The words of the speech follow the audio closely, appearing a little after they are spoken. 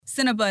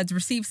Cinebuds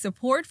receives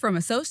support from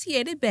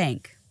Associated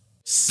Bank.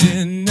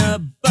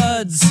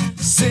 Cinebuds,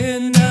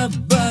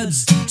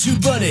 two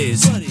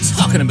buddies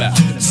talking about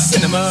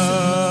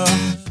cinema.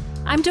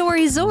 I'm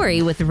Dory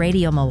Zori with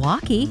Radio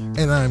Milwaukee.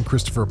 And I'm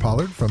Christopher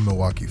Pollard from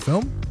Milwaukee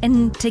Film.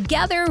 And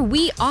together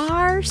we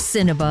are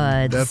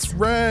Cinebuds. That's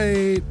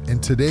right.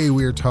 And today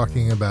we are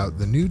talking about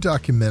the new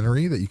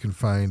documentary that you can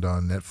find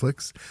on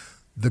Netflix,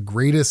 The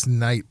Greatest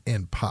Night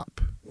in Pop.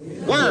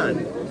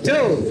 1,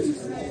 2.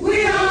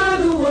 We are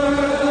the world.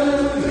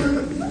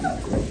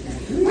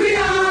 We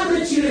are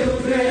the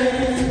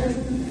children.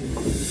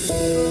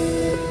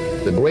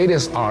 The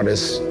greatest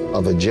artists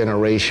of a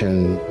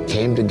generation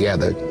came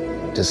together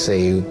to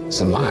save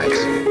some lives.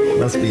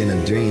 Must be in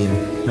a dream,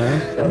 huh?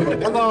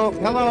 Hello.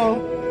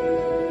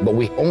 But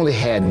we only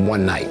had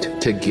one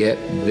night to get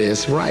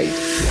this right.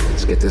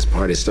 Let's get this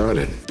party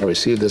started. I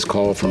received this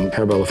call from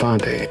Harry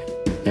Belafonte,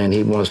 and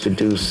he wants to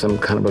do some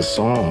kind of a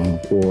song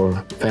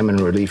for famine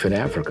relief in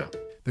Africa.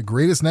 The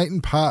Greatest Night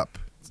in Pop,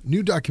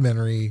 new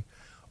documentary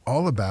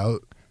all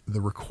about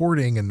the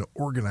recording and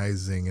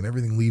organizing and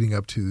everything leading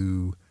up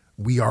to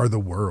We Are the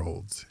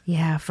World.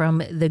 Yeah,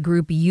 from the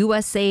group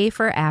USA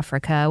for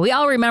Africa. We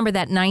all remember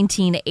that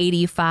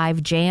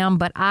 1985 jam,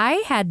 but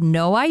I had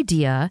no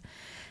idea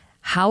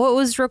how it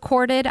was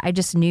recorded. I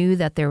just knew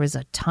that there was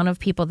a ton of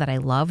people that I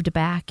loved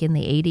back in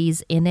the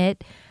 80s in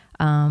it.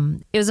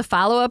 It was a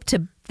follow-up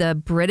to the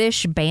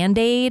British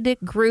Band-Aid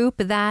group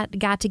that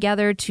got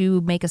together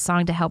to make a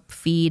song to help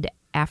feed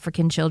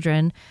African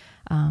children.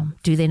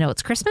 Do They Know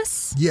It's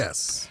Christmas?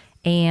 Yes.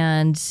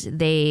 And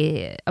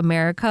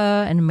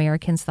America and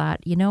Americans thought,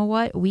 you know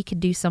what? We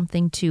could do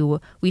something too.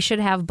 We should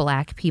have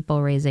black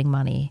people raising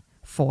money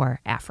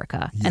for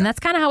Africa. Yeah. And that's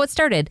kind of how it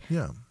started.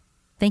 Yeah.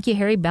 Thank you,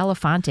 Harry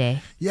Belafonte.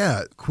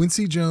 Yeah.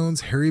 Quincy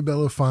Jones, Harry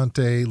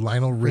Belafonte,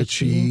 Lionel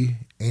Richie,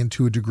 and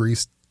to a degree,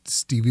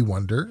 Stevie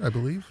Wonder, I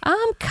believe.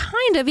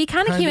 Kind of. He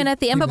kind of came in at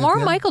the end, but more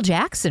Michael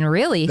Jackson,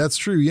 really. That's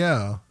true.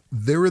 Yeah.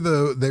 They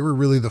were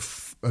really the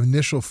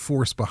initial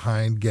force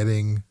behind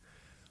getting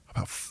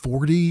about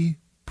 40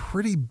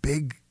 pretty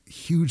big,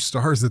 huge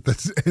stars in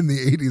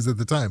the 80s at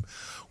the time,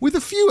 with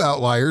a few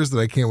outliers that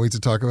I can't wait to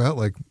talk about.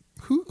 Like,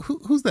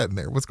 who's that in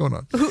there? What's going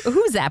on?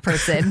 Who's that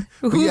person?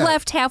 Who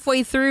left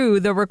halfway through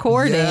the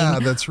recording? Yeah,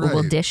 that's right.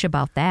 We'll dish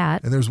about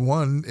that. And there's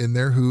one in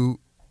there who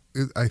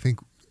I think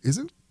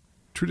isn't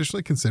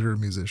traditionally considered a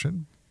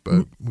musician,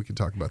 but we can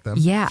talk about them.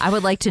 Yeah, I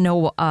would like to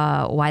know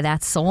why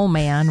that soul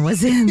man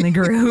was in the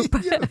group.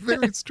 Yeah,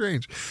 very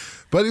strange.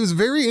 But it was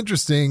very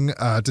interesting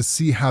to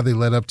see how they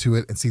led up to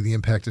it and see the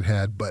impact it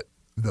had. But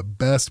the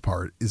best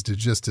part is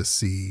to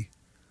see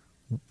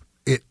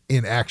it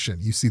in action.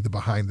 You see the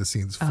behind the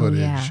scenes footage.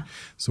 Yeah.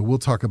 So we'll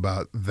talk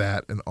about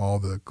that and all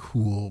the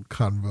cool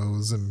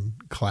convos and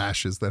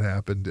clashes that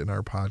happened in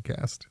our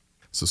podcast.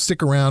 So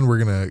stick around.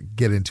 We're going to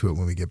get into it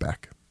when we get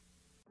back.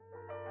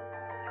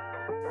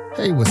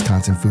 Hey,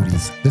 Wisconsin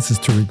foodies. This is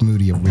Tariq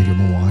Moody of Radio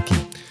Milwaukee.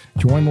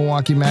 Join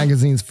Milwaukee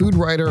Magazine's food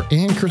writer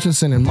Ann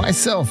Christensen and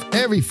myself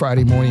every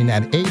Friday morning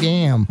at 8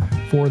 a.m.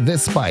 for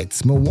This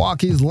Bites,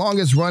 Milwaukee's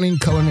longest-running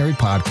culinary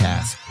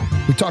podcast.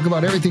 We talk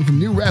about everything from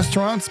new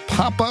restaurants,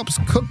 pop-ups,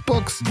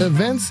 cookbooks,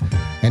 events,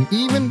 and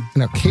even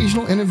an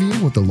occasional interview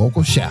with the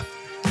local chef.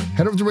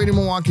 Head over to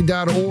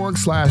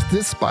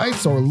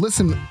radiomilwaukee.org/thisbites or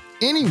listen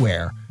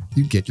anywhere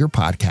you get your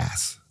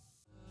podcasts.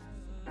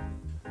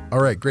 All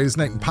right, Greatest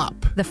Night in Pop.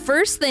 The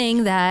first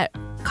thing that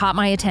caught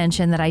my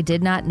attention that I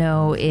did not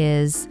know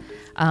is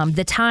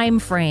the time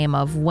frame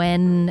of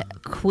when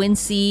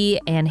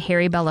Quincy and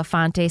Harry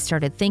Belafonte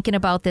started thinking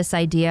about this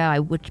idea, I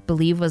would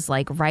believe was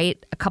like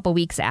right a couple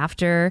weeks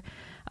after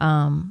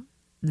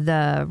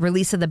the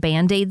release of the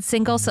Band-Aid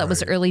single. So it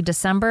was early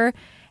December.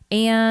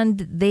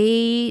 And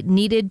they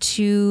needed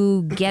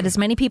to get as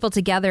many people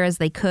together as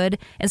they could.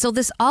 And so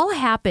this all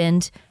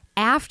happened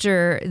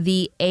after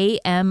the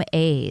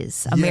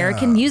AMAs,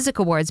 American Music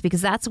Awards,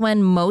 because that's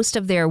when most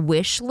of their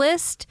wish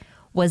list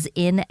was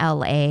in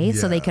LA,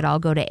 so they could all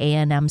go to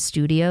A&M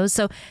Studios.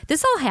 So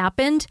this all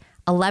happened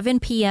 11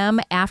 p.m.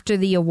 after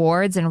the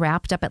awards and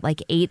wrapped up at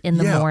like 8 in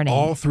the morning.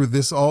 All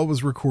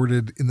was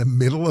recorded in the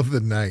middle of the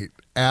night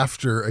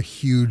after a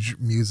huge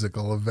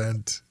musical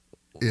event.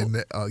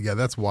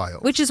 That's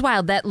wild. Which is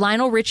wild that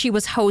Lionel Richie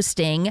was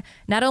hosting.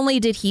 Not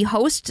only did he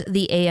host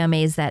the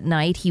AMAs that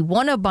night, he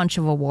won a bunch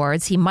of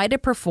awards. He might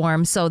have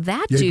performed. So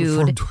that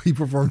dude... He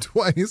performed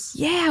twice.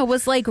 Yeah,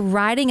 was like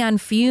riding on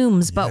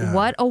fumes. But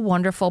what a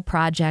wonderful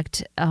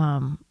project.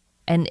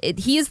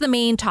 He is the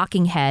main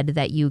talking head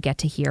that you get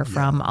to hear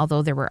from,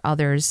 although there were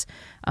others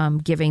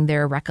giving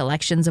their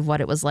recollections of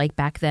what it was like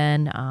back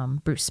then.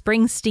 Bruce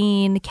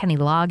Springsteen, Kenny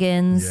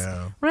Loggins.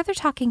 Yeah. What other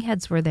talking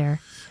heads were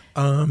there?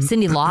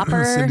 Cyndi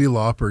Lauper. Cyndi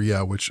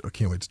Lauper, which I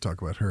can't wait to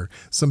talk about her.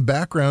 Some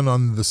background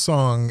on the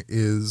song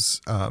is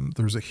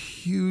there's a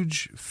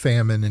huge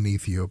famine in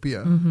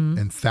Ethiopia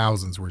and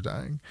thousands were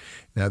dying.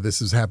 Now,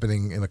 this is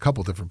happening in a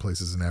couple different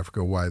places in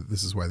Africa.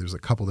 This is why there's a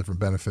couple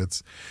different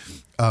benefits.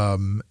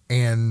 And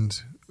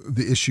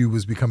the issue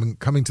was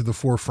coming to the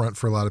forefront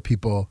for a lot of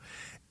people,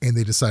 and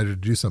they decided to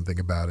do something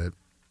about it.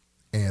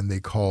 And they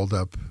called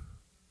up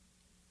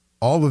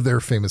all of their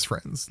famous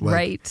friends. Like,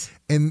 Right.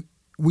 And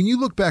when you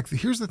look back,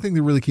 here's the thing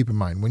to really keep in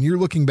mind. When you're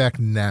looking back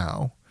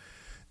now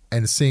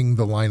and seeing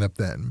the lineup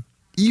then,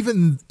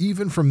 even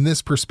from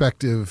this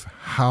perspective,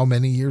 how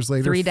many years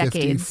later? 3 50,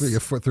 decades.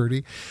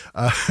 30.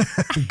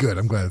 Good.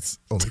 I'm glad it's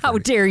only 30. How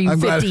dare you, I'm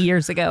 50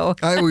 years ago.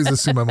 I always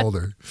assume I'm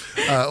older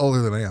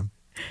than I am.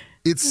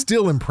 It's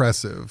still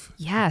impressive.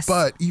 Yes.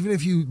 But even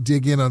if you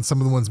dig in on some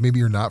of the ones maybe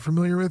you're not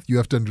familiar with, you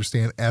have to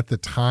understand at the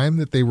time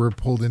that they were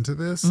pulled into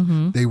this,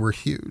 they were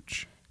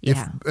huge.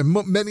 Yeah.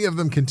 Many of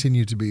them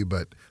continue to be,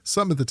 but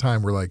some at the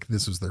time were like,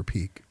 this was their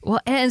peak.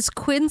 Well, as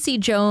Quincy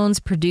Jones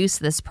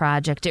produced this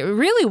project, it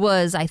really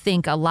was, I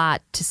think, a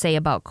lot to say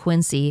about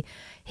Quincy.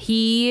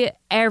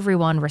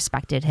 Everyone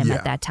respected him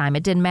at that time.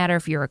 It didn't matter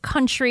if you're a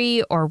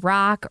country or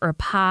rock or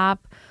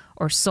pop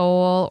or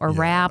soul or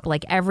rap,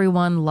 like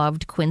everyone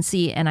loved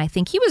Quincy. And I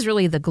think he was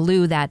really the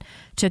glue that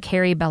took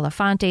Harry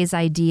Belafonte's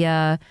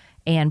idea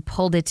and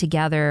pulled it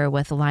together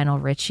with Lionel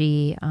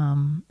Richie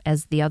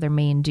as the other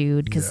main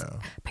dude. Because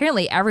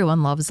apparently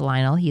everyone loves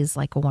Lionel. He's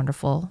like a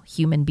wonderful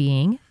human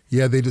being.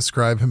 Yeah, they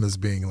describe him as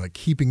being like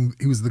he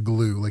was the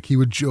glue. Like he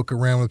would joke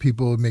around with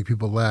people, make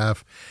people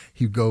laugh.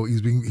 He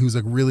was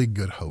a really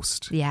good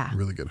host. Yeah.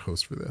 Really good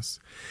host for this.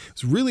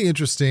 It's really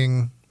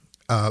interesting.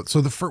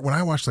 So when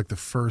I watched like the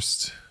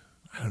first,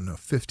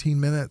 15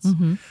 minutes,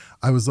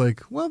 I was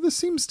like, well, this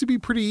seems to be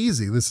pretty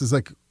easy. This is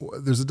like,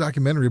 there's a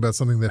documentary about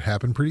something that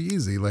happened pretty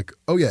easy. Like,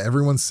 oh yeah,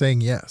 everyone's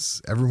saying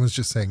yes. Everyone's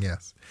just saying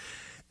yes.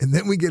 And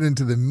then we get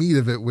into the meat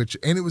of it,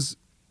 and it was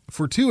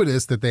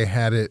fortuitous that they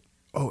had it.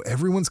 Oh,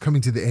 everyone's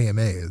coming to the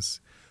AMAs.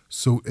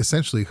 So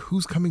essentially,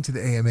 who's coming to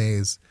the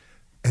AMAs?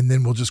 And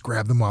then we'll just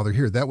grab them while they're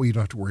here. That way you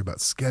don't have to worry about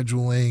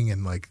scheduling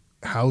and like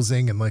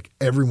housing and like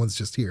everyone's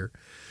just here.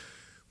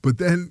 But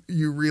then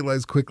you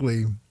realize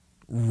quickly,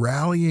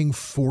 rallying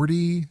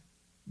 40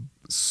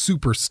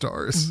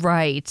 superstars.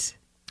 Right.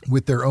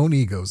 With their own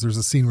egos. There's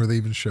a scene where they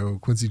even show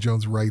Quincy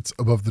Jones writes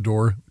above the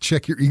door,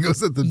 check your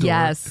egos at the door.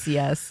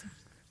 Yes.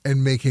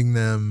 And making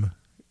them,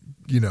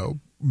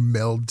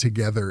 meld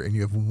together, and you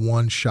have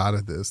one shot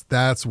at this.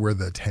 That's where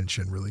the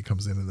tension really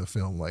comes in the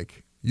film.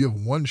 Like, you have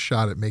one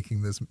shot at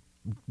making this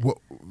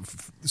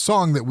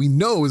song that we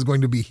know is going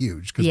to be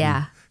huge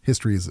because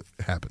history has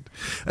happened.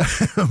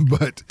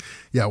 But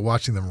yeah,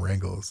 watching them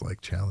wrangle is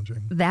like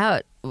challenging.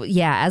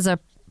 As a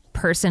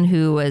person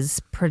who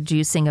was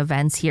producing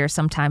events here,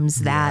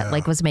 sometimes that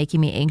like was making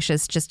me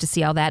anxious just to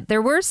see all that.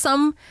 There were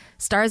some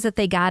stars that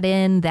they got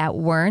in that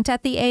weren't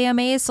at the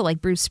AMAs. So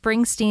like Bruce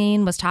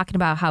Springsteen was talking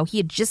about how he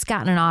had just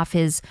gotten off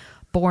his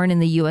Born in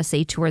the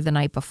USA tour the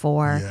night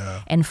before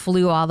and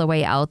flew all the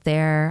way out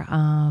there.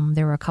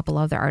 There were a couple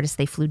other artists.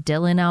 They flew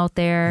Dylan out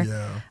there.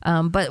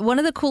 But one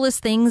of the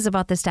coolest things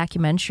about this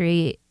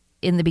documentary,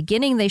 in the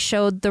beginning, they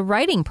showed the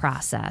writing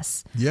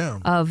process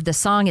of the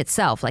song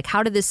itself. Like,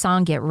 how did this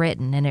song get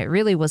written? And it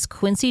really was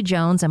Quincy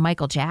Jones and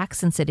Michael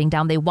Jackson sitting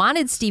down. They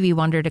wanted Stevie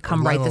Wonder to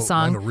come write the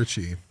song.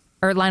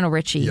 Lionel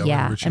Richie,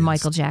 and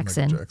Michael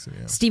Jackson.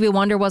 Stevie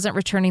Wonder wasn't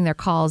returning their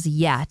calls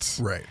yet.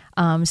 Right.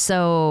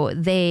 So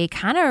they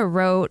kind of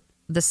wrote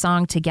the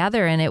song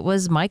together, and it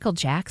was Michael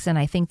Jackson,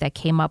 I think, that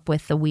came up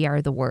with the We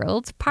Are the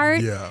World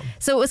part. Yeah.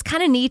 So it was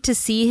kind of neat to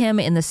see him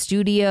in the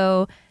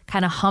studio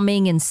kind of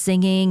humming and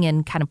singing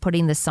and kind of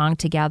putting the song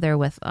together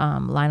with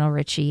Lionel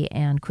Richie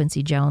and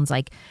Quincy Jones.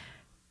 Like,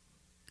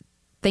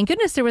 thank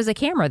goodness there was a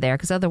camera there,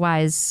 because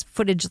otherwise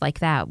footage like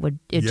that would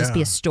just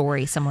be a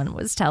story someone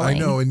was telling. I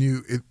know, and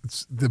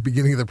it's the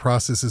beginning of the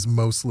process is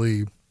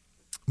mostly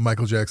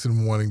Michael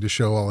Jackson wanting to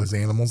show all his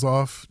animals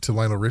off to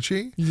Lionel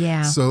Richie.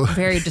 Yeah, so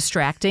very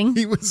distracting.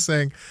 He was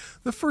saying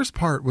the first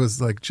part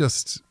was like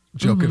just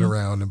joking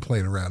around and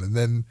playing around, and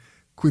then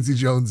Quincy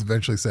Jones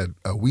eventually said,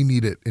 "Oh, we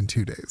need it in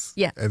 2 days."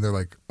 Yeah, and they're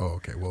like, "Oh,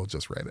 okay, we'll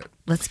just write it.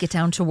 Let's get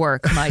down to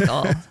work,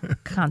 Michael.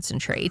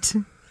 Concentrate."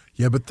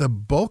 Yeah, but the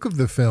bulk of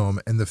the film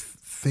and the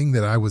thing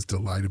that I was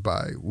delighted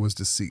by was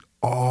to see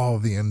all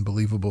the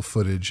unbelievable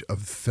footage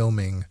of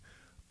filming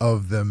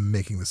of them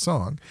making the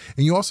song.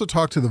 And you also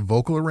talk to the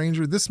vocal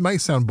arranger. This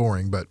might sound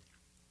boring, but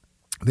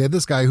they had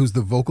this guy who's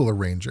the vocal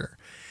arranger.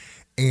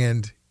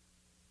 And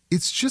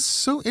it's just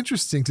so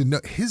interesting to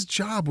know his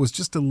job was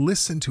just to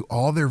listen to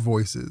all their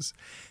voices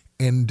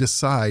and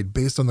decide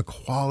based on the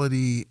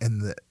quality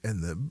and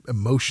the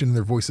emotion in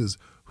their voices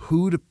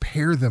who to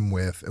pair them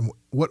with and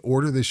what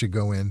order they should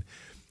go in,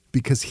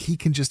 because he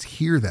can just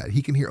hear that.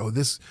 He can hear, oh,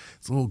 this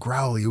is a little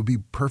growly. It would be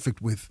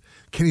perfect with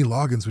Kenny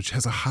Loggins, which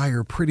has a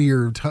higher,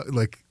 prettier,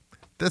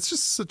 that's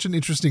just such an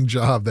interesting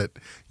job that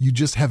you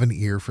just have an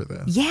ear for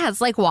this. Yeah,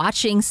 it's like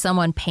watching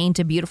someone paint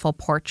a beautiful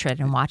portrait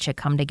and watch it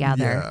come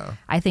together. Yeah.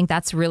 I think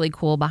that's really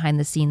cool behind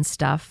the scenes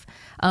stuff.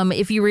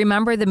 If you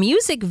remember, the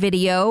music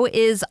video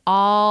is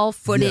all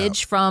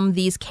footage from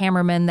these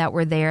cameramen that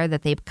were there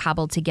that they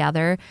cobbled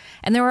together.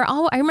 And there were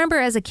I remember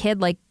as a kid,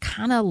 like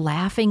kind of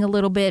laughing a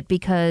little bit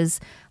because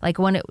like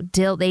when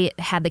they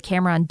had the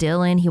camera on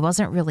Dylan, he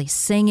wasn't really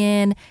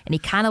singing and he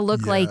kind of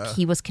looked like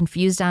he was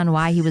confused on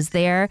why he was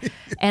there.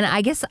 And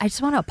I guess guess I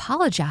just want to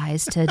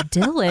apologize to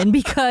Dylan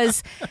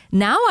because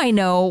now I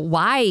know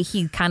why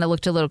he kind of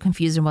looked a little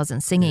confused and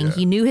wasn't singing. Yeah.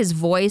 He knew his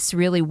voice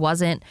really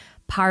wasn't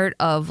part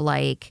of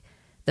like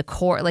the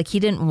core. Like he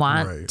didn't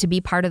want to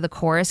be part of the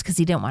chorus because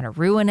he didn't want to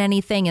ruin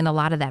anything. And a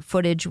lot of that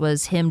footage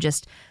was him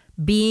just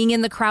being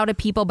in the crowd of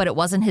people, but it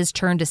wasn't his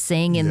turn to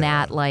sing in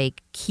that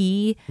like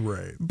key.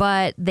 Right.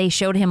 But they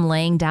showed him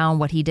laying down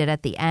what he did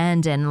at the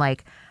end, and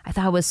like I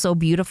thought it was so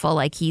beautiful.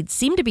 Like he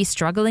seemed to be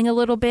struggling a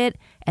little bit,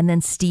 and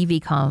then Stevie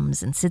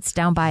comes and sits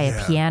down by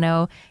a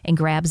piano and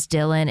grabs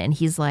Dylan, and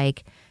he's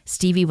like,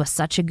 Stevie was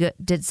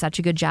did such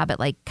a good job at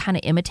like kind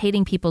of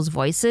imitating people's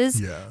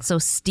voices. Yeah. So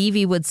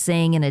Stevie would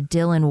sing in a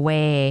Dylan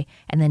way,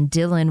 and then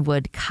Dylan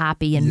would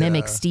copy and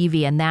mimic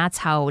Stevie, and that's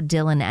how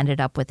Dylan ended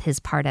up with his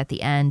part at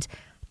the end.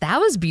 That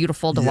was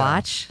beautiful to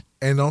watch.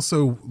 And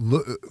also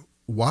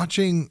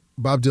watching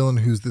Bob Dylan,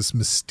 who's this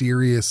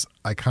mysterious,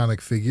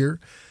 iconic figure,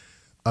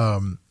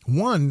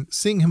 one,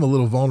 seeing him a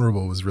little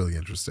vulnerable was really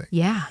interesting.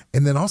 Yeah.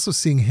 And then also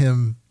seeing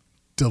him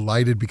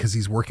delighted because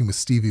he's working with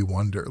Stevie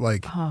Wonder.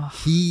 Like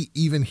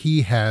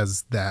he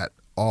has that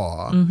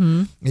awe.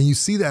 And you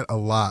see that a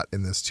lot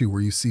in this too,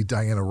 where you see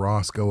Diana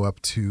Ross go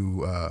up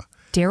to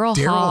Daryl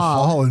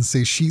Hall and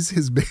say she's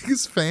his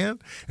biggest fan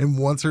and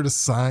wants her to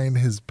sign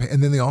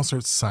and then they all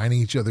start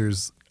signing each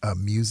other's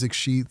music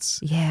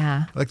sheets.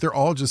 Yeah. Like they're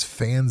all just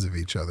fans of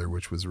each other,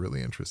 which was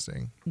really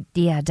interesting.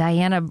 Yeah,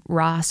 Diana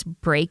Ross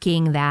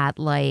breaking that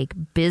like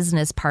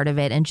business part of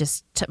it and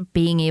just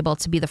being able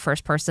to be the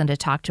first person to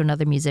talk to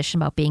another musician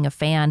about being a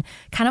fan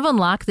kind of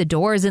unlocked the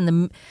doors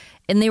and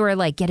they were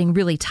like getting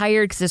really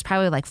tired because it's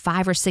probably like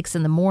 5 or 6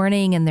 in the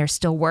morning and they're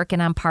still working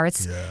on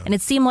parts. Yeah. And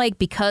it seemed like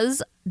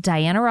because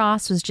Diana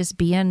Ross was just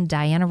being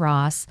Diana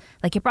Ross,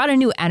 like it brought a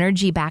new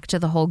energy back to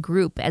the whole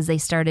group as they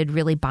started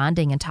really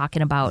bonding and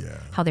talking about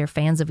how they're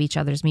fans of each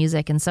other's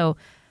music. And so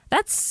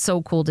that's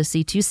so cool to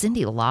see too.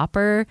 Cyndi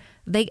Lauper,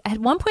 at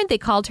one point they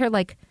called her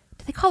like,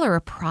 did they call her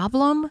a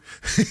problem?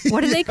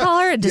 What did they call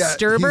her? A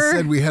disturber? He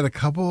said we had a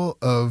couple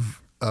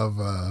of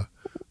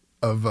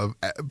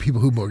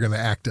people who were going to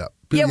act up.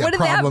 What did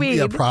that mean?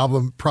 Yeah,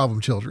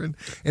 problem children.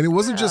 And it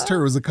wasn't just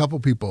her, it was a couple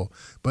people.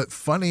 But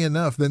funny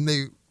enough, then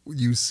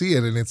you see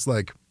it and it's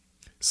like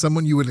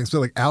someone you wouldn't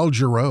expect, like Al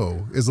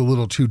Jarreau is a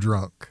little too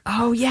drunk.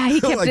 Oh yeah,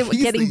 he kept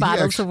getting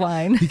bottles of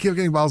wine. He kept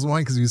getting bottles of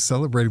wine because he was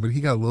celebrating, but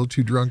he got a little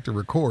too drunk to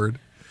record.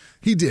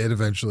 He did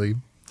eventually.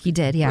 He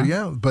did, yeah.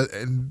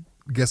 And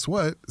guess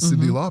what?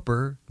 Cyndi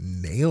Lauper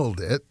nailed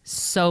it.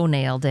 So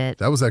nailed it.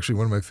 That was actually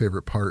one of my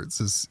favorite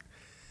parts.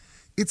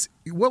 It's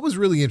what was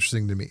really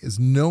interesting to me is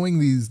knowing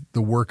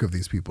the work of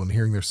these people and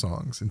hearing their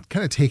songs and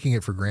kind of taking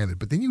it for granted.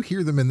 But then you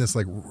hear them in this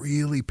like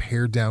really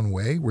pared down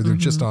way where they're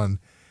just on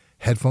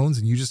headphones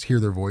and you just hear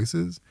their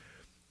voices.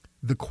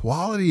 The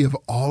quality of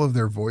all of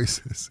their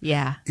voices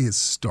is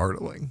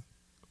startling.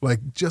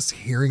 Like just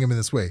hearing them in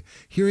this way,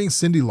 hearing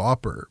Cyndi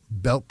Lauper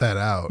belt that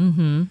out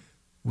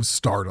was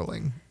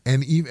startling.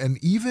 And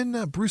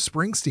even Bruce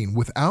Springsteen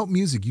without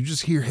music, you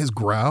just hear his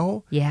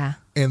growl. Yeah.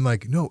 And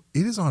like, no,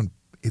 it's on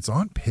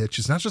pitch.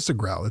 It's not just a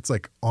growl. It's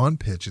like on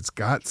pitch. It's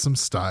got some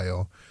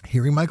style.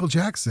 Hearing Michael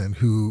Jackson,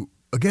 who,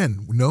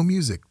 again, no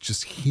music,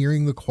 just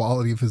hearing the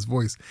quality of his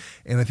voice.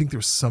 And I think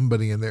there's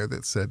somebody in there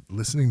that said,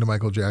 listening to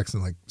Michael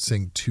Jackson, like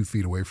sing 2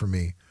 feet away from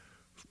me,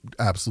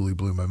 absolutely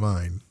blew my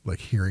mind, like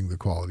hearing the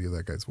quality of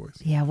that guy's voice.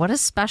 Yeah, what a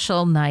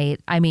special night.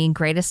 I mean,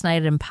 Greatest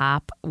Night in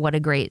Pop. What a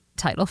great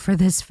title for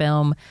this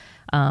film.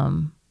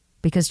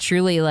 Because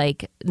truly,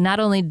 like, not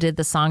only did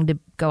the song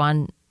go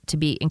on to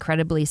be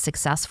incredibly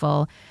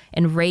successful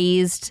and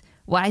raised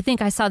what I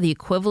think I saw the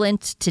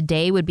equivalent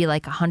today would be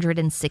like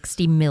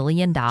 $160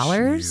 million.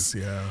 Jeez,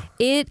 yeah.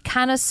 It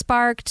kind of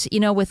sparked,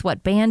 with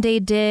what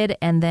Band-Aid did,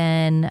 and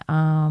then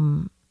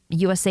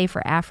USA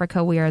for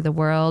Africa, We Are the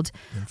World,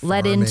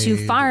 led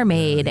into Farm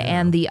Aid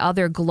and the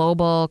other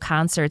global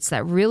concerts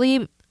that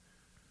really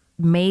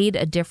made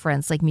a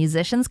difference. Like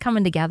musicians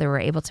coming together were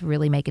able to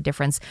really make a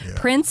difference. Yeah.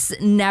 Prince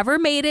never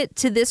made it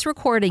to this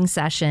recording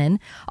session,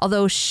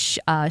 although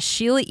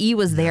Sheila E.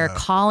 was there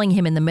calling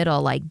him in the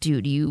middle like,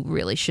 dude, you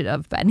really should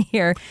have been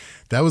here.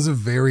 That was a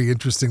very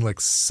interesting like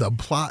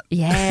subplot.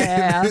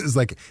 Yeah. It's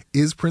like,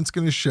 is Prince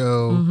going to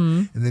show?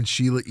 And then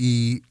Sheila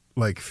E.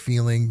 like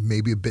feeling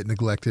maybe a bit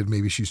neglected.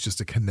 Maybe she's just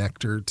a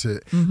connector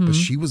to, but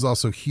she was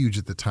also huge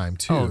at the time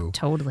too. Oh,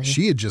 totally.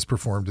 She had just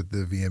performed at the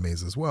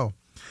VMAs as well.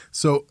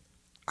 So,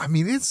 I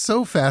mean, it's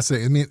so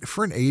fascinating. I mean,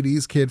 for an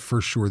 80s kid,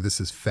 for sure, this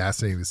is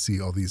fascinating to see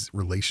all these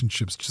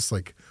relationships just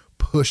like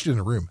pushed in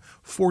a room.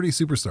 40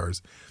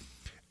 superstars.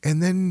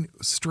 And then,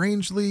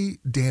 strangely,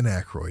 Dan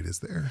Aykroyd is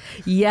there.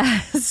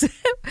 Yes.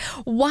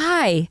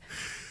 Why?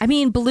 I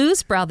mean,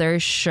 Blues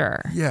Brothers,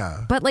 sure.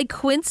 Yeah. But like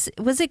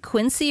was it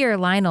Quincy or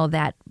Lionel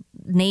that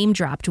name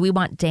dropped? We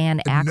want Dan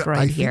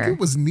Aykroyd here. I think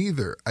it was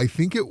neither. I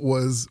think it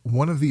was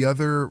one of the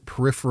other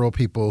peripheral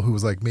people who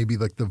was like maybe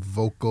like the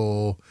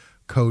vocal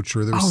coach,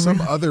 or there was some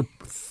other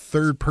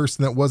third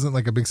person that wasn't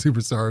like a big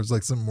superstar. It was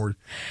like some more.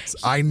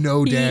 I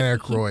know Dan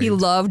Aykroyd. He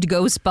loved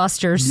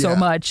Ghostbusters so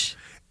much.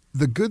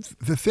 The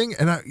thing,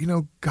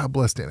 and God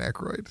bless Dan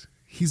Aykroyd.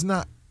 He's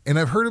not And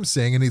I've heard him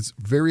sing, and he's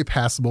very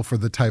passable for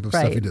the type of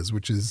stuff he Right. does,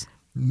 which is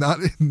not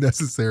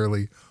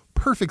necessarily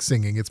perfect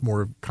singing. It's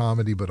more of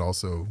comedy, but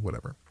also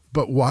whatever.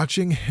 But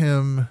watching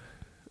him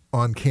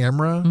on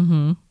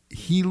camera,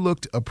 he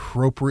looked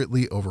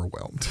appropriately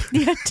overwhelmed.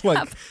 Yeah,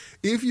 Like,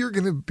 if you're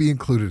going to be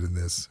included in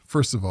this,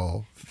 first of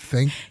all,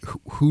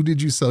 who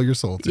did you sell your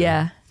soul to?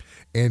 Yeah.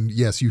 And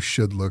yes, you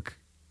should look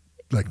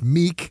like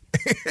meek.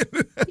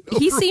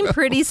 He seemed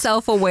pretty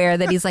self-aware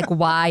that he's like,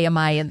 why am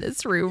I in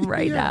this room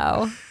right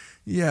now?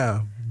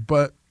 Yeah,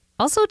 but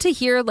Also to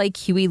hear like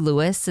Huey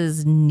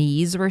Lewis's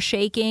knees were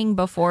shaking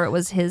before it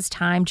was his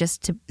time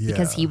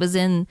because he was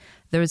in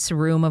this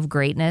room of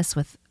greatness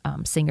with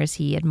singers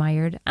he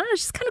admired. I don't know,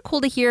 it's just kind of cool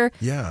to hear,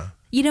 yeah.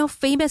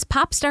 famous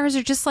pop stars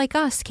are just like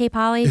us,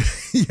 K-Polly.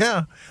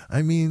 Yeah.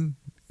 I mean,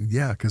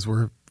 yeah, because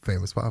we're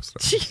famous pop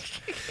stars.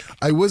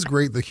 I was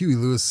great, the Huey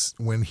Lewis,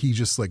 when he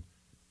just like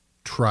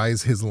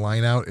tries his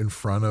line out in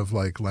front of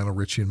like Lionel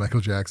Richie and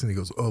Michael Jackson. He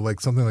goes, oh,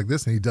 like something like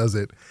this. And he does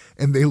it.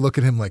 And they look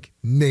at him like,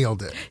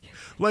 nailed it.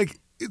 Like,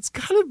 it's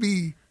got to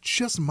be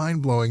just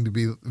mind blowing to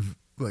be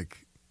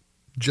like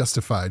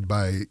justified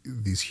by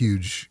these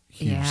huge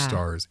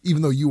stars,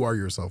 even though you are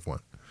yourself one.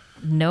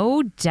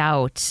 No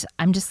doubt.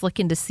 I'm just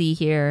looking to see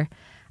here.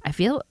 I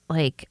feel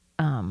like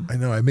I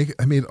know. I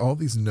made all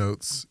these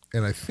notes,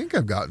 and I think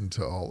I've gotten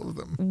to all of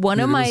them. One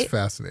of it my was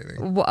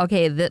fascinating.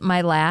 Okay,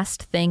 my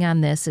last thing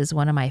on this is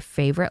one of my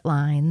favorite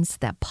lines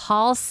that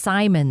Paul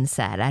Simon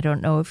said. I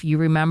don't know if you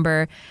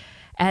remember.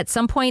 At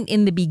some point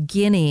in the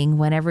beginning,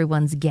 when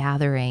everyone's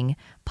gathering,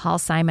 Paul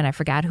Simon, I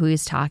forgot who he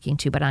was talking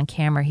to, but on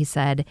camera he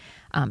said,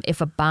 if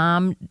a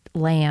bomb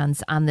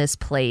lands on this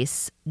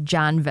place,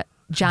 John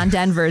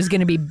Denver is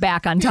going to be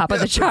back on top of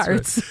the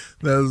charts.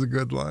 Right. That was a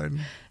good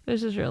line.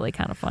 Which is really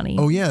kind of funny.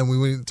 Oh, yeah, and we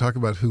went to talk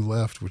about who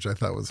left, which I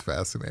thought was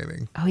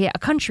fascinating. Oh, yeah, a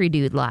country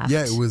dude left.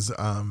 Yeah, it was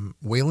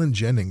Waylon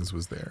Jennings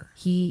was there.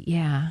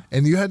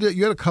 And you had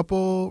a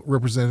couple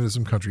representatives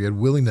from country. You had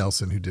Willie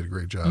Nelson, who did a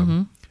great job.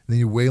 And then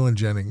you had Waylon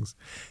Jennings.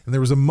 And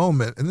there was a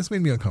moment, and this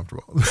made me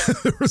uncomfortable.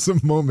 There was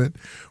a moment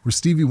where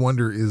Stevie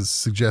Wonder is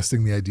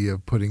suggesting the idea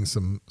of putting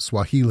some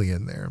Swahili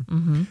in there.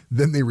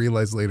 Then they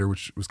realized later,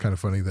 which was kind of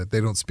funny, that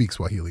they don't speak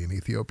Swahili in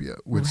Ethiopia,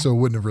 so it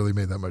wouldn't have really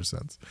made that much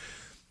sense.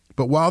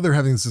 But while they're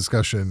having this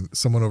discussion,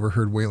 someone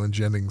overheard Waylon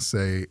Jennings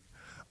say,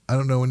 I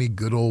don't know any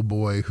good old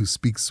boy who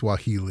speaks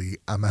Swahili.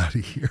 I'm out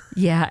of here.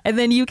 Yeah, and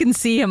then you can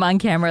see him on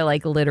camera,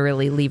 like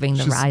literally leaving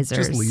the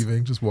risers. Just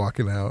leaving, just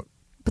walking out.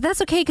 But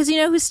that's okay, because you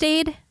know who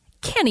stayed?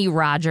 Kenny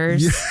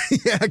Rogers.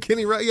 Yeah,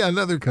 Kenny Rogers. Yeah,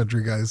 another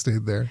country guy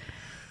stayed there.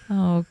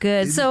 Oh,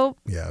 good.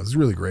 Yeah, it was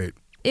really great.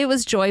 It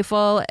was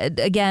joyful.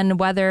 Again,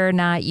 whether or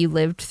not you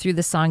lived through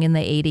the song in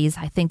the 80s,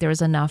 I think there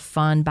was enough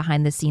fun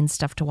behind the scenes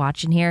stuff to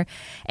watch in here.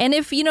 And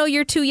if,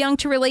 you're too young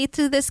to relate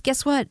to this,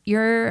 guess what?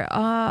 Your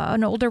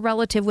an older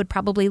relative would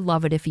probably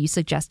love it if you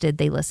suggested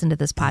they listen to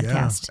this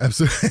podcast. Yeah,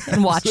 absolutely.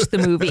 And watch the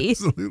movie.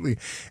 Absolutely.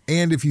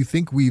 And if you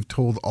think we've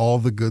told all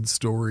the good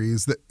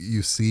stories that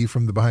you see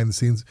from the behind the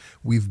scenes,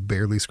 we've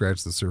barely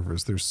scratched the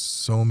surface. There's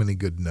so many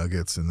good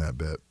nuggets in that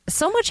bit.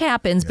 So much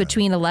happens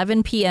between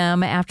 11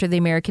 p.m. after the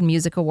American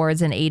Music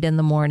Awards and 8 in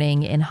the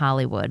morning in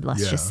Hollywood,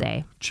 let's just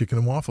say. Chicken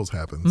and waffles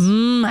happens.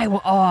 I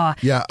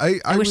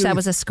wish that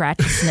was a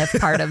scratch sniff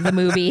part of the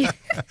movie.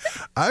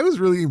 I was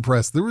really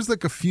impressed. There was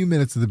like a few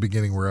minutes at the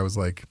beginning where I was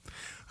like,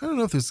 I don't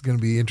know if this is going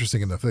to be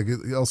interesting enough. Like,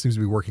 it all seems to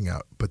be working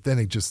out. But then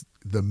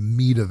the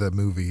meat of the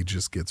movie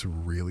just gets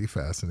really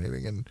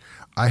fascinating. And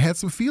I had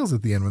some feels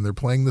at the end when they're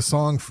playing the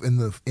song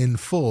in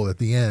full at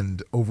the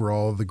end over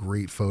all of the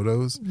great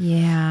photos.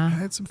 Yeah. I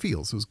had some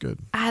feels. It was good.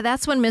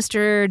 That's when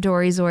Mr.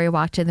 Dory-Zori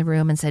walked in the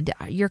room and said,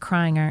 "You're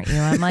crying, aren't you?"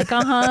 I'm like,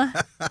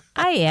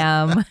 I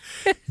am.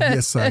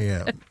 Yes, I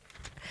am.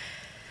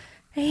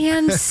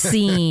 And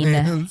scene.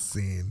 And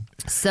scene.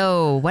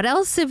 So, what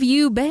else have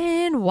you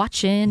been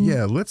watching?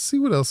 Yeah, let's see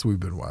what else we've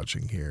been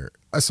watching here.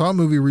 I saw a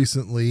movie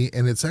recently,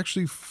 and it's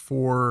actually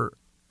for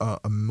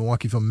a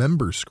Milwaukee Film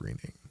member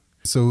screening.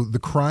 So, The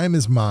Crime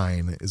Is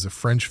Mine is a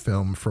French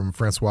film from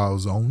Francois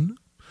Ozon.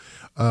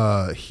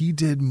 He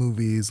did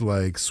movies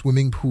like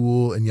Swimming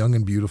Pool and Young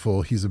and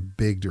Beautiful. He's a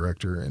big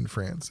director in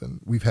France, and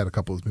we've had a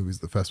couple of movies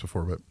at the fest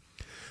before, but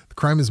The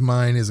Crime Is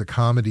Mine is a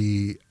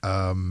comedy,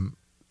 and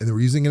they were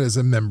using it as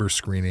a member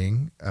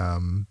screening.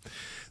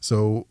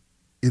 So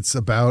it's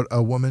about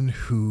a woman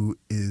who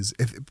it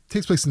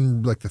takes place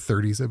in like the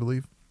 30s, I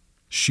believe.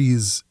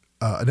 She's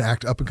an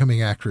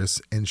up-and-coming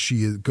actress, and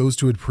she goes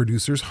to a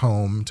producer's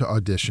home to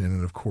audition,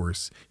 and of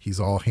course, he's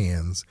all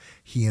hands.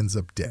 He ends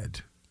up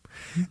dead.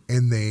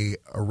 And they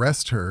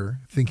arrest her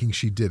thinking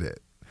she did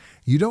it.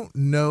 You don't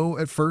know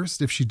at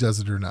first if she does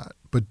it or not,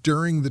 but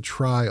during the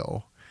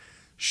trial,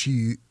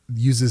 she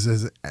uses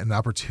as an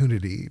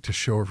opportunity to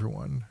show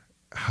everyone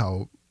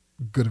how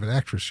good of an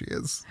actress she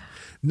is.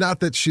 Not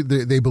that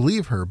they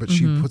believe her, but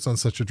she puts on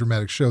such a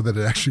dramatic show that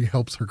it actually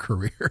helps her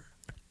career.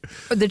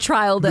 The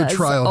trial does.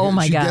 Oh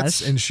my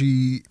gosh. And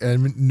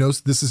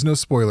this is no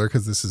spoiler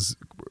because this is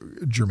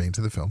germane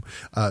to the film.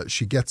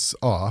 She gets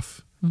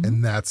off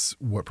and that's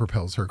what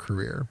propels her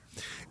career.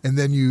 And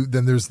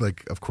then there's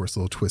like, of course,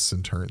 little twists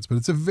and turns, but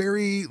it's a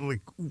very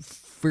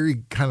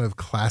kind of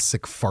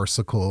classic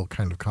farcical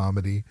kind of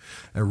comedy.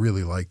 I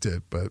really liked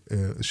it, but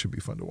it should be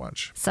fun to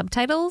watch.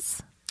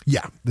 Subtitles?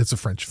 Yeah, it's a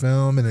French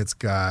film, and it's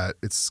got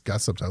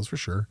subtitles for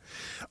sure.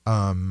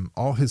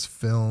 All his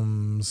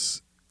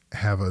films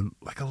have a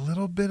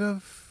little bit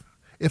of.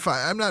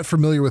 I'm not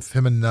familiar with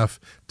him enough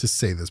to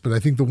say this, but I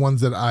think the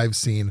ones that I've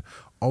seen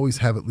always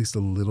have at least a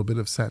little bit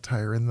of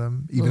satire in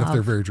them, even if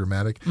they're very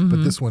dramatic.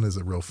 But this one is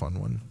a real fun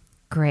one.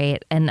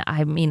 Great. And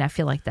I mean, I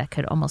feel like that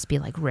could almost be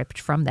like ripped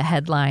from the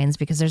headlines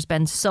because there's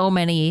been so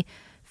many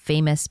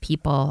famous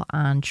people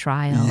on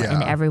trial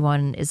and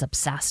everyone is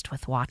obsessed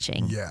with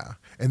watching. Yeah.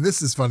 And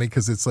this is funny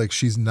because it's like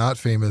she's not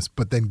famous,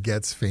 but then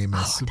gets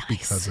famous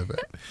because of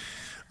it.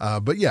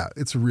 But yeah,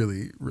 it's a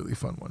really, really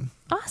fun one.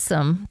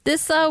 Awesome.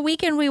 This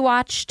weekend we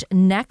watched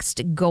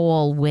Next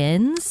Goal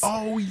Wins.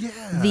 Oh,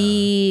 yeah.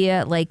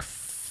 The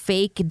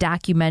fake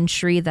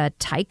documentary that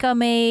Taika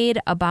made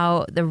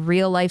about the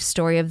real life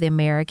story of the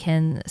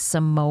American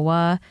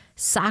Samoa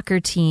soccer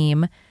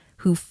team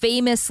who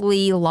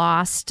famously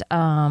lost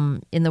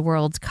in the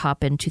World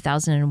Cup in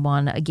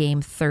 2001 a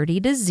game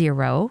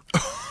 30-0.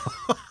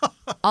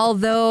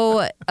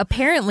 Although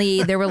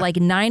apparently there were like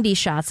 90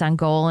 shots on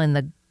goal and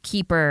the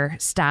keeper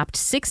stopped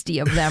 60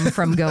 of them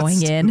from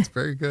going in. That's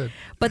very good.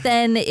 But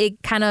then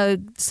it kind of,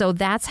 so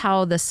that's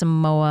how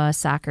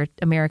the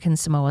American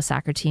Samoa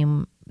soccer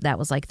team, that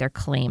was like their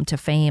claim to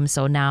fame.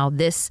 So now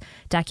this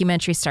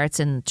documentary starts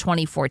in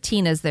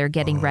 2014 as they're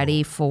getting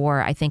ready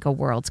for, I think, a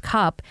World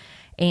Cup.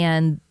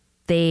 And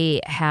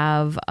they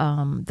have,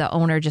 the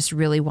owner just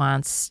really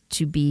wants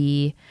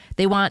they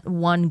want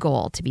one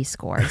goal to be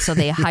scored. So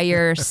they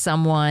hire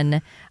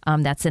someone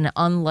that's an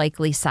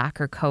unlikely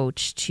soccer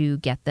coach to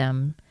get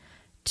them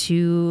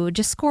to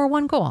just score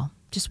one goal.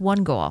 Just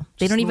one goal.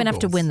 They don't even have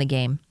to win the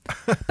game.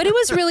 But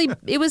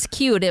it was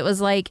cute. It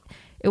was like,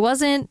 it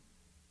wasn't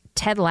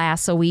Ted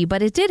Lasso-y,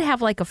 but it did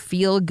have like a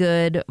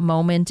feel-good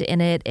moment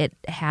in it. It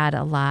had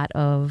a lot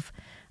of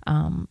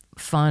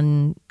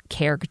fun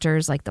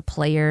characters, like the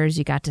players.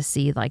 You got to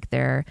see like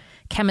their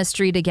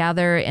chemistry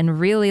together, and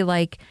really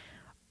like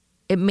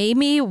it made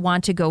me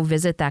want to go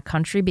visit that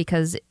country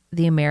because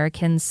the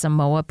American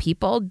Samoa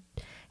people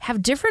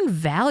have different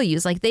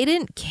values. Like they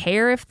didn't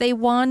care if they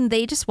won.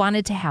 They just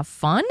wanted to have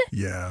fun.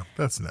 Yeah,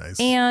 that's nice.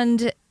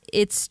 And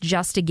it's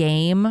just a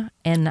game.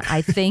 And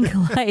I think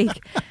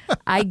like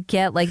I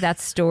get like that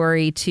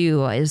story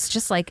too. It's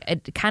just like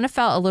it kind of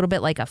felt a little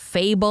bit like a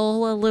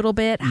fable, a little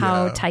bit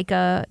how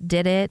Taika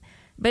did it.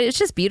 But it's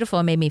just beautiful.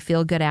 It made me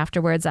feel good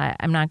afterwards.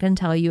 I'm not going to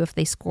tell you if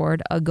they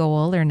scored a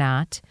goal or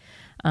not.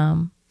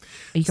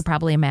 You could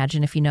probably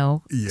imagine if you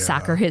know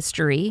soccer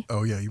history.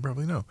 Oh, yeah, you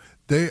probably know.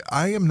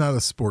 I am not a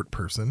sport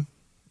person,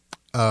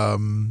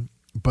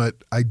 but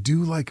I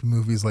do like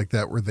movies like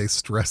that where they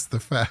stress the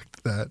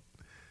fact that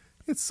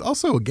it's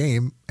also a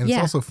game and it's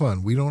also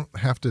fun. We don't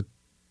have to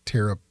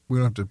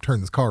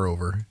turn this car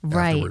over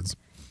afterwards.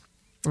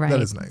 Right.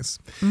 That is nice.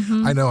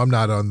 Mm-hmm. I know I'm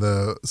not on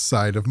the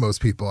side of most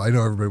people. I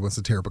know everybody wants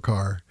to tear up a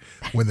car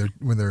when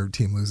their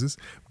team loses,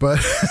 but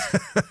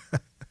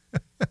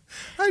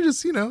I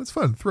just, it's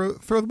fun. Throw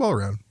the ball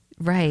around.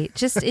 Right.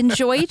 Just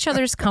enjoy each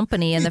other's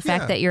company and the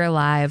fact that you're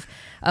alive.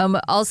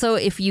 Also,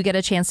 if you get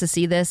a chance to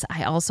see this,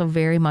 I also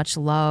very much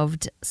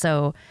loved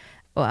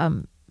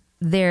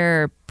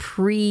their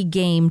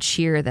pre-game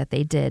cheer that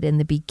they did in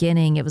the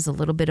beginning. It was a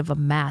little bit of a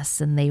mess,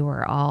 and they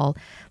were all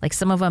like,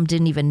 some of them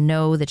didn't even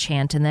know the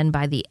chant. And then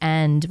by the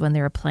end, when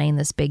they were playing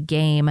this big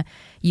game,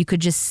 you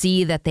could just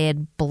see that they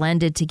had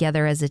blended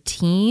together as a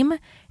team,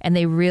 and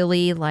they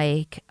really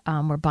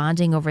were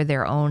bonding over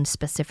their own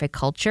specific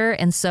culture.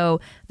 And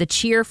so the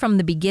cheer from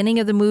the beginning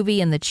of the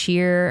movie and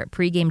the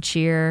pre-game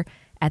cheer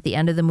at the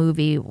end of the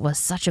movie was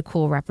such a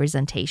cool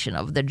representation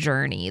of the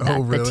journey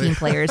that the team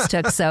players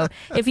took. So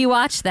if you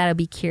watch that, I'd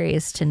be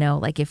curious to know,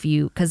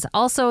 because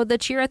also the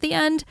cheer at the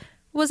end,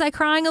 was I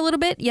crying a little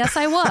bit? Yes,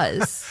 I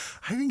was.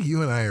 I think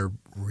you and I are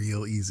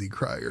real easy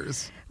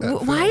criers.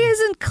 Why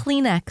isn't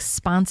Kleenex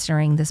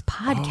sponsoring this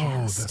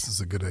podcast? Oh, this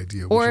is a good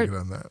idea. We should get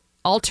on that.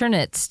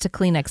 Alternates to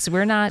Kleenex.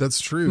 We're not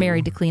That's true.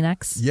 married to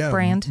Kleenex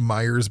brand.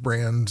 Myers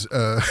brand,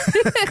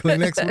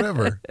 Kleenex,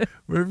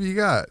 whatever you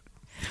got.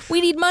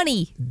 We need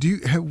money.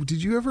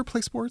 Did you ever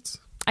play sports?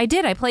 I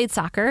did. I played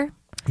soccer.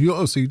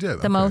 So you did?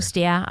 The most,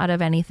 out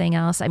of anything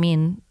else. I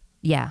mean,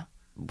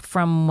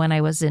 from when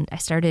I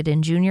started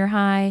in junior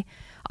high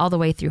all the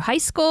way through high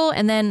school.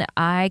 And then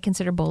I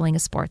consider bowling a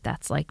sport.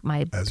 That's like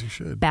my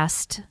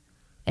best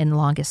and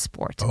longest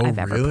sport I've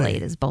ever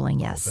played is bowling,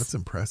 yes. That's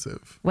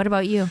impressive. What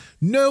about you?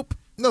 Nope.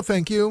 No,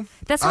 thank you.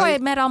 That's how I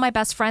met all my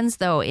best friends,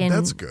 though.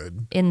 That's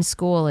good. In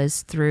school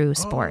is through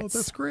sports. Oh,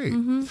 that's great.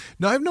 Mm-hmm.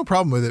 No, I have no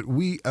problem with it.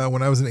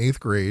 When I was in 8th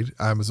grade,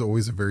 I was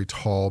always a very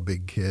tall,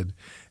 big kid.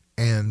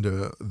 And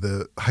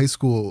the high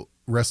school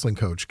wrestling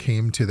coach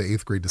came to the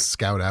 8th grade to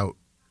scout out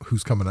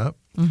who's coming up.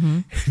 Mm-hmm.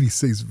 And he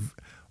says,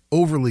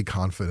 overly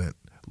confident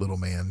little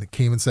man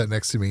came and sat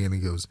next to me, and he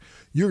goes,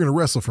 "You're going to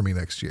wrestle for me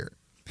next year."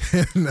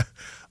 And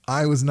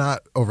I was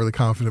not overly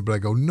confident, but I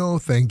go, no,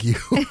 thank you.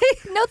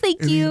 No,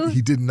 thank And you.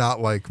 He did not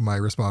like my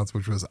response,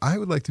 which was, I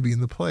would like to be in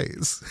the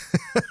plays.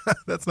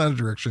 That's not a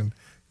direction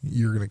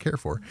you're going to care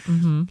for.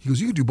 Mm-hmm. He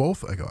goes, you can do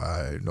both. I go,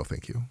 no,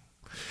 thank you.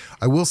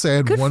 I will say I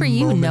had Good one for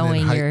you, moment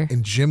knowing your-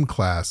 in gym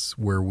class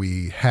where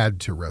we had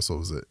to wrestle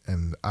with it,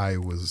 and I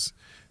was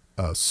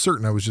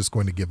certain I was just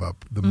going to give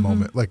up the Mm-hmm.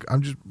 moment. Like I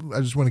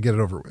just want to get it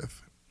over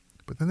with.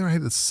 But then I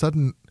had this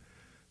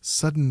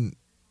sudden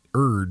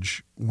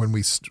urge when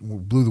we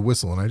blew the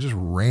whistle, and I just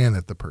ran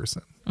at the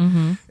person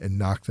and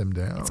knocked them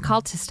down. It's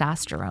called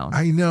testosterone.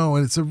 I know,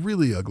 and it's a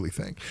really ugly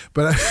thing.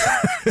 But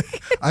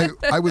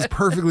I was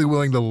perfectly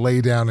willing to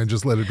lay down and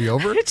just let it be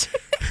over.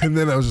 And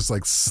then I was just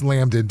like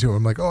slammed into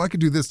him, like, oh, I could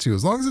do this too,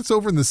 as long as it's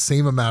over in the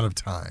same amount of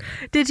time.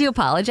 Did you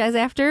apologize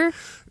after?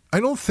 I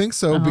don't think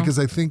so, because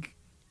I think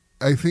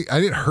I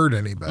didn't hurt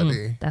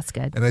anybody. That's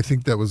good. And I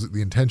think that was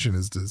the intention,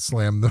 is to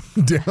slam them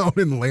down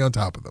and lay on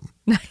top of them.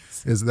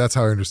 Nice. That's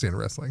how I understand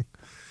wrestling.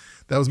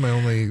 That was my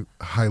only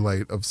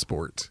highlight of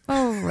sport.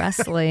 Oh,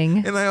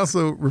 wrestling. And I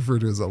also refer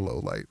to it as a low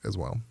light as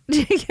well.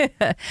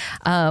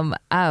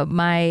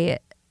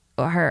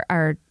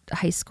 Our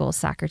high school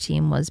soccer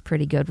team was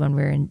pretty good when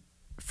we were in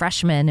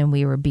freshmen, and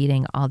we were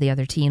beating all the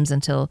other teams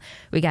until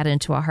we got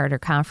into a harder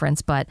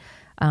conference. But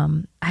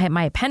I had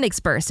my appendix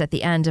burst at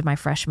the end of my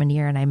freshman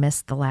year, and I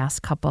missed the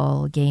last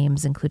couple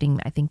games, including,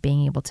 I think,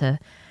 being able to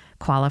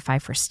qualify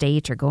for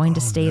state or going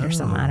to state or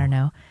something. I don't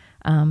know.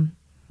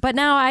 But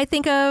now I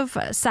think of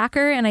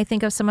soccer, and I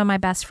think of some of my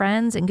best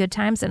friends and good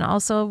times, and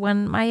also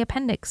when my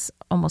appendix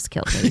almost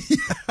killed me.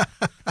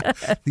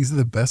 These are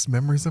the best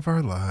memories of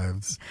our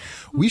lives.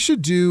 We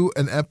should do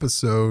an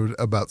episode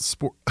about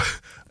sport,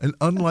 an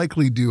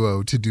unlikely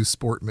duo to do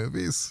sport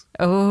movies.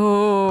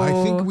 Oh. I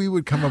think we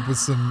would come up with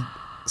some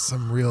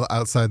real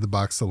outside the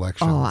box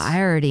selections. Oh, I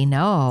already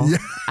know.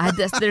 Yeah.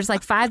 There's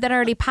like 5 that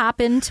already pop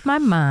into my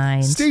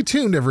mind. Stay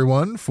tuned,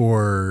 everyone,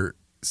 for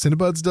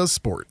Cinebuds Does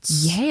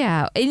Sports.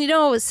 Yeah.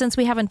 And since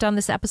we haven't done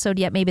this episode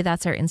yet, maybe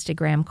that's our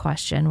Instagram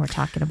question we're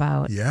talking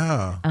about.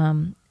 Yeah.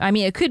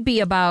 It could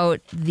be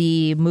about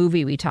the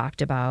movie we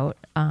talked about,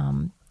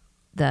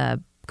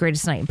 The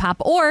Greatest Night in Pop,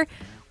 or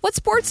what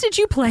sports did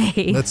you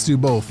play? Let's do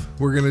both.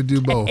 We're going to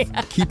do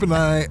both. Keep an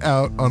eye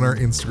out on our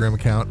Instagram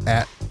account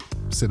at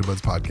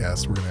Cinebuds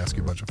Podcast. We're going to ask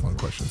you a bunch of fun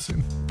questions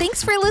soon.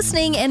 Thanks for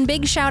listening, and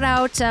big shout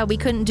out. We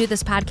couldn't do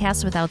this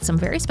podcast without some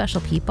very special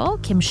people.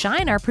 Kim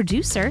Shine, our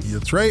producer.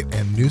 That's right.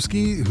 And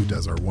Newski, who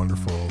does our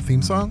wonderful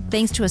theme song.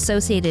 Thanks to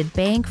Associated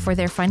Bank for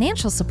their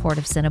financial support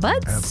of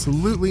Cinebuds.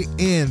 Absolutely.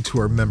 And to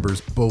our members,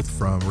 both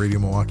from Radio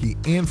Milwaukee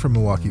and from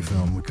Milwaukee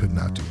Film. We could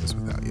not do this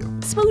without you.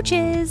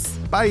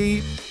 Smooches.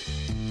 Bye.